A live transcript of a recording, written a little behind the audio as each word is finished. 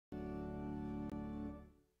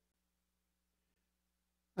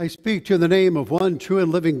I speak to you in the name of one true and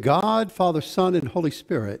living God, Father, Son, and Holy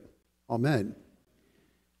Spirit. Amen.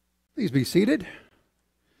 Please be seated.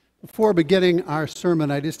 Before beginning our sermon,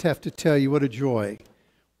 I just have to tell you what a joy.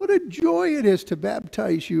 What a joy it is to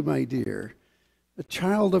baptize you, my dear. A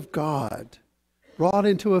child of God, brought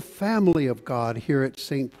into a family of God here at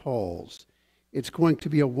St. Paul's. It's going to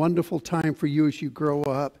be a wonderful time for you as you grow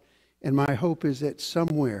up, and my hope is that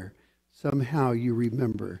somehow you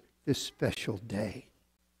remember this special day.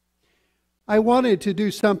 I wanted to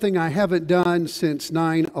do something I haven't done since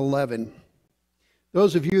 9/11.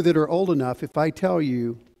 Those of you that are old enough, if I tell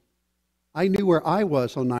you I knew where I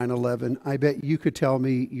was on 9/11, I bet you could tell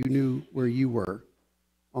me you knew where you were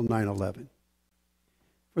on 9/11.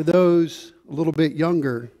 For those a little bit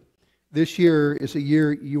younger, this year is a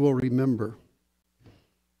year you will remember.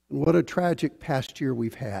 And what a tragic past year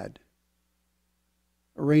we've had.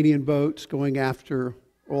 Iranian boats going after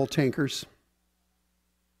oil tankers,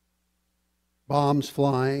 bombs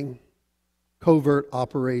flying, covert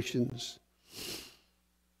operations.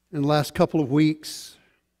 In the last couple of weeks,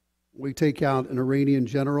 we take out an Iranian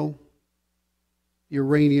general. The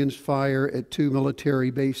Iranians fire at 2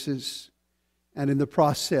 military bases, and in the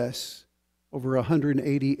process, over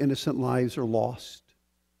 180 innocent lives are lost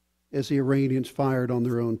as the Iranians fired on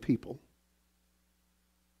their own people.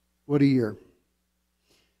 What a year.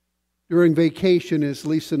 During vacation, as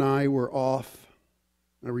Lisa and I were off,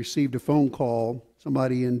 I received a phone call,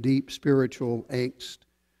 somebody in deep spiritual angst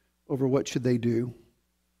over what should they do.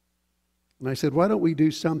 And I said, why don't we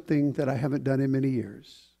do something that I haven't done in many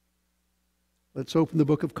years? Let's open the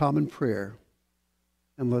Book of Common Prayer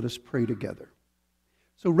and let us pray together.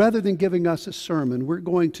 So rather than giving us a sermon, we're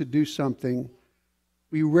going to do something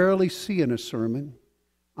we rarely see in a sermon.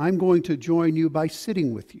 I'm going to join you by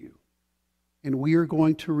sitting with you, and we are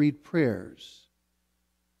going to read prayers.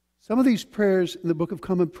 Some of these prayers in the Book of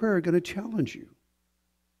Common Prayer are going to challenge you.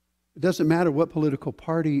 It doesn't matter what political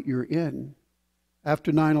party you're in.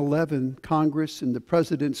 After 9/11, Congress and the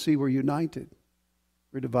presidency were united.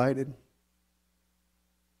 We're divided.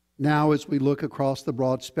 Now, as we look across the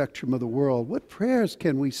broad spectrum of the world, what prayers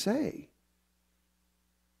can we say?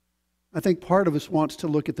 I think part of us wants to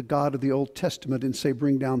look at the God of the Old Testament and say,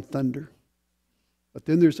 bring down thunder. But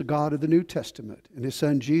then there's the God of the New Testament and his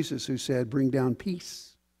son Jesus who said, bring down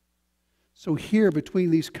peace. So here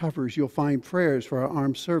between these covers, you'll find prayers for our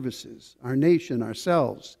armed services, our nation,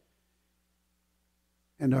 ourselves,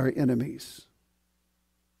 and our enemies.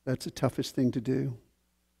 That's the toughest thing to do.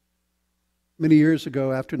 Many years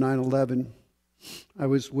ago, after 9/11, I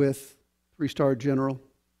was with a 3-star general.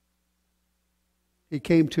 He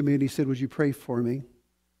came to me and he said, would you pray for me?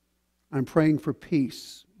 I'm praying for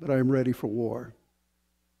peace, but I'm ready for war.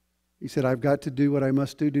 He said, I've got to do what I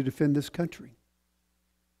must do to defend this country.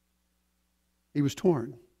 He was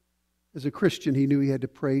torn. As a Christian, he knew he had to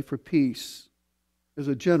pray for peace. As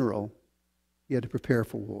a general, he had to prepare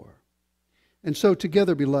for war. And so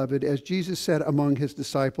together, beloved, as Jesus said among his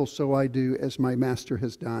disciples, so I do as my master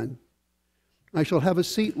has done. I shall have a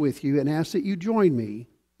seat with you and ask that you join me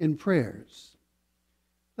in prayers.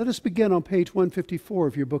 Let us begin on page 154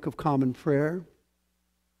 of your Book of Common Prayer.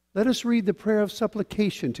 Let us read the prayer of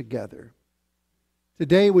supplication together.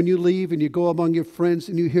 Today, when you leave and you go among your friends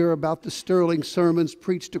and you hear about the sterling sermons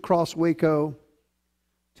preached across Waco,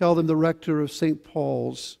 tell them the rector of St.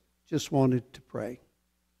 Paul's just wanted to pray.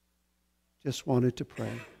 Just wanted to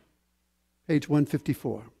pray. Page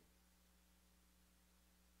 154.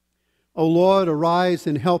 O Lord, arise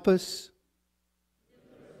and help us.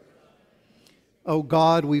 O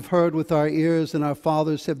God, we've heard with our ears, and our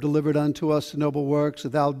fathers have delivered unto us noble works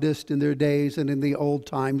that thou didst in their days and in the old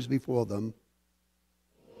times before them.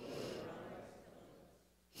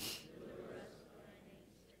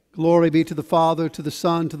 Glory be to the Father, to the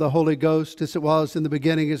Son, to the Holy Ghost, as it was in the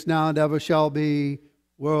beginning, is now, and ever shall be,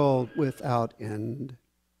 world without end.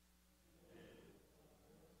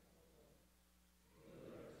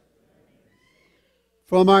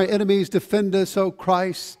 From our enemies defend us, O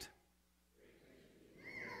Christ.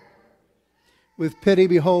 With pity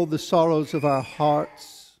behold the sorrows of our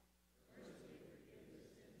hearts.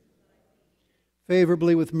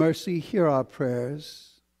 Favorably with mercy hear our prayers.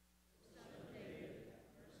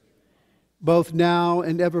 Both now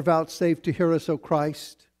and ever vouchsafe to hear us, O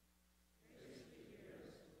Christ.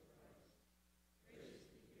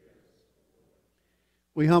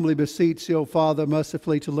 We humbly beseech thee, O Father,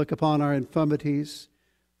 mercifully to look upon our infirmities.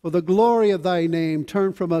 For the glory of thy name,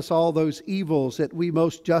 turn from us all those evils that we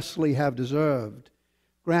most justly have deserved.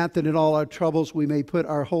 Grant that in all our troubles we may put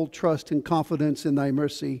our whole trust and confidence in thy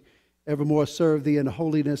mercy, evermore serve thee in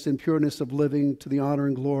holiness and pureness of living, to the honor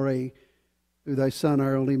and glory through thy Son,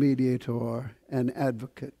 our only mediator and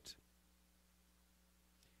advocate.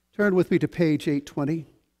 Turn with me to page 820.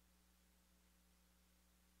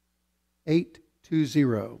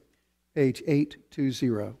 820. Page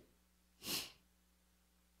 820.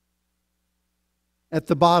 At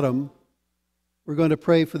the bottom, we're going to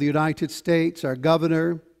pray for the United States, our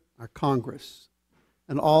governor, our Congress,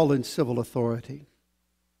 and all in civil authority.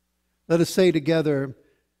 Let us say together,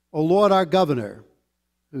 O Lord, our governor,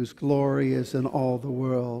 whose glory is in all the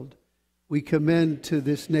world, we commend to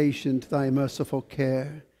this nation to thy merciful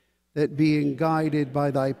care, that being guided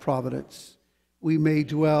by thy providence, we may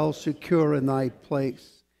dwell secure in thy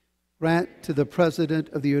place. Grant to the President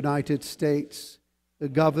of the United States, the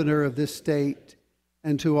governor of this state,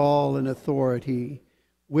 and to all in authority,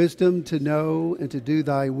 wisdom to know and to do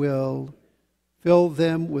thy will. Fill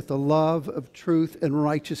them with the love of truth and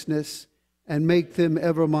righteousness, and make them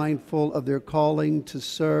ever mindful of their calling to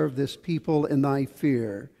serve this people in thy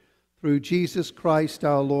fear. Through Jesus Christ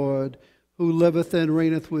our Lord, who liveth and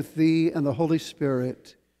reigneth with thee and the Holy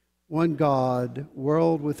Spirit, one God,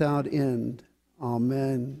 world without end.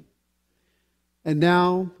 Amen. And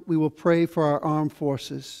now we will pray for our armed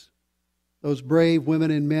forces, those brave women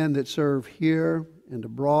and men that serve here and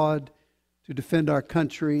abroad to defend our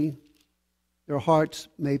country. Their hearts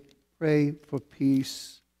may pray for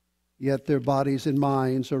peace, yet their bodies and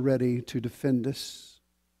minds are ready to defend us.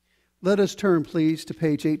 Let us turn, please, to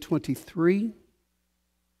page 823.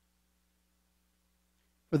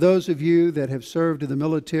 For those of you that have served in the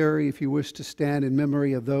military, if you wish to stand in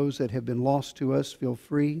memory of those that have been lost to us, feel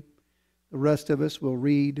free. The rest of us will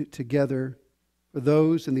read together for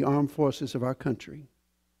those in the armed forces of our country.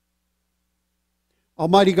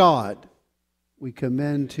 Almighty God, we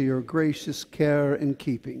commend to your gracious care and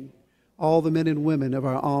keeping all the men and women of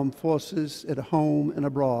our armed forces at home and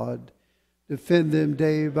abroad. Defend them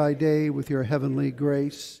day by day with your heavenly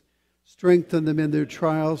grace. Strengthen them in their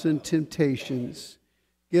trials and temptations.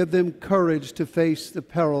 Give them courage to face the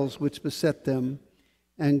perils which beset them,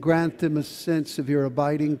 and grant them a sense of your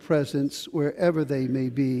abiding presence wherever they may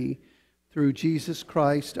be, through Jesus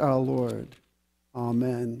Christ our Lord.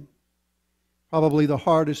 Amen. Probably the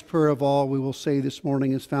hardest prayer of all we will say this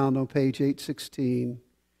morning is found on page 816.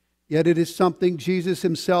 Yet it is something Jesus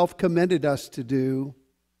himself commended us to do,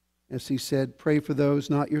 as he said, pray for those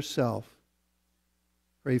not yourself.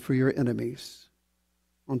 Pray for your enemies.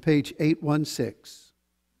 On page 816.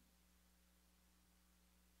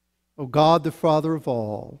 O God, the Father of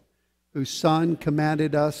all, whose Son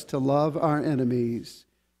commanded us to love our enemies,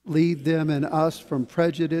 lead them and us from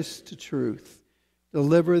prejudice to truth.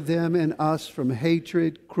 Deliver them and us from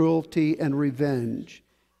hatred, cruelty, and revenge.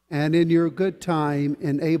 And in your good time,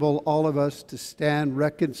 enable all of us to stand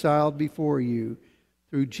reconciled before you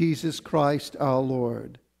through Jesus Christ our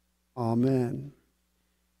Lord. Amen.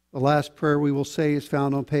 The last prayer we will say is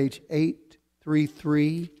found on page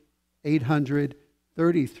 833,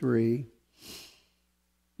 833.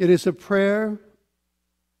 It is a prayer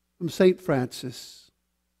from St. Francis.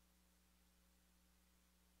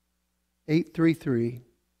 833.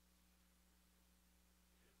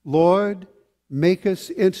 Lord, make us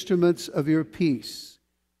instruments of your peace.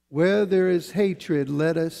 Where there is hatred,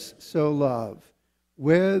 let us sow love.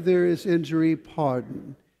 Where there is injury,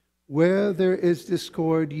 pardon. Where there is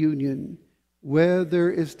discord, union. Where there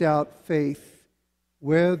is doubt, faith.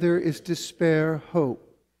 Where there is despair,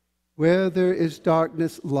 hope. Where there is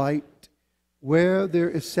darkness, light. Where there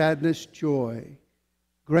is sadness, joy.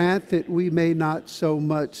 Grant that we may not so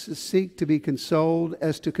much seek to be consoled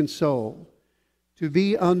as to console, to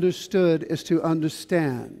be understood as to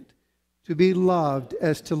understand, to be loved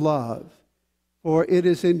as to love. For it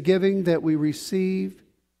is in giving that we receive,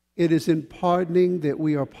 it is in pardoning that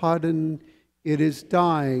we are pardoned, it is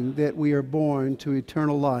dying that we are born to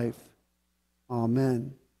eternal life.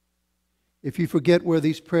 Amen. If you forget where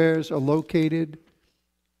these prayers are located,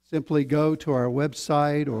 simply go to our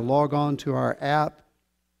website or log on to our app,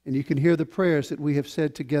 and you can hear the prayers that we have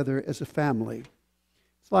said together as a family.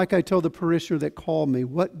 It's like I told the parishioner that called me,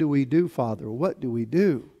 "What do we do, Father? What do we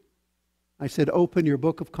do?" I said, "Open your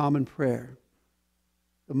Book of Common Prayer."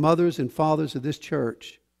 The mothers and fathers of this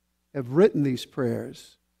church have written these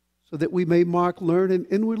prayers so that we may mark, learn, and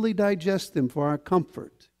inwardly digest them for our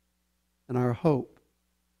comfort and our hope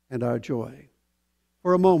and our joy.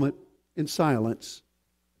 For a moment, in silence,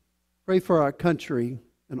 pray for our country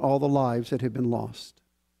and all the lives that have been lost.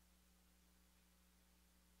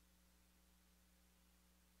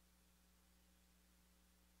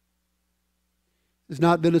 It has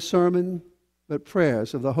not been a sermon, but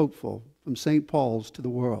prayers of the hopeful from St. Paul's to the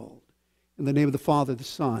world. In the name of the Father, the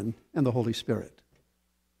Son, and the Holy Spirit.